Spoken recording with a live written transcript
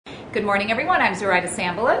Good morning, everyone. I'm Zoraida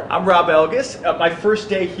Sambolin. I'm Rob Elgas. My first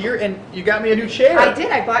day here, and you got me a new chair. I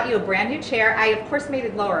did. I bought you a brand new chair. I, of course, made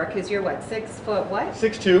it lower because you're what, 6 foot what?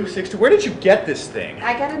 6'2", 6'2". Where did you get this thing?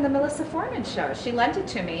 I got it in the Melissa Foreman show. She lent it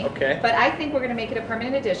to me. Okay. But I think we're going to make it a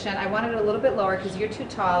permanent addition. I wanted it a little bit lower because you're too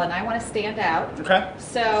tall, and I want to stand out. Okay.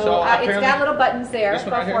 So it's got little buttons there.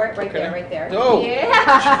 Go for it. Right there, right there. Oh. Yeah.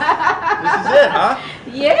 This is it, huh?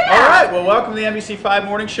 Yeah. All right. Well, welcome to the NBC 5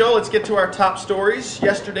 Morning Show. Let's get to our top stories.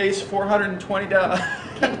 Yesterday's $420.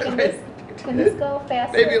 Can this go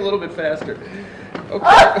faster? Maybe a little bit faster. Okay.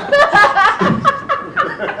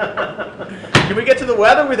 Can we get to the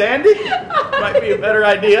weather with Andy? Might be a better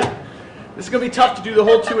idea. This is going to be tough to do the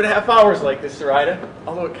whole 2.5 hours like this, Zoraida.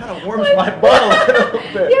 Although it kind of warms my butt a little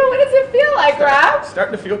bit. Yeah, what does it feel like, Rob?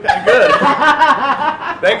 Starting to feel kind of good.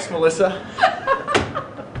 Thanks, Melissa.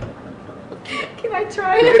 Can I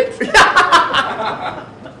try it?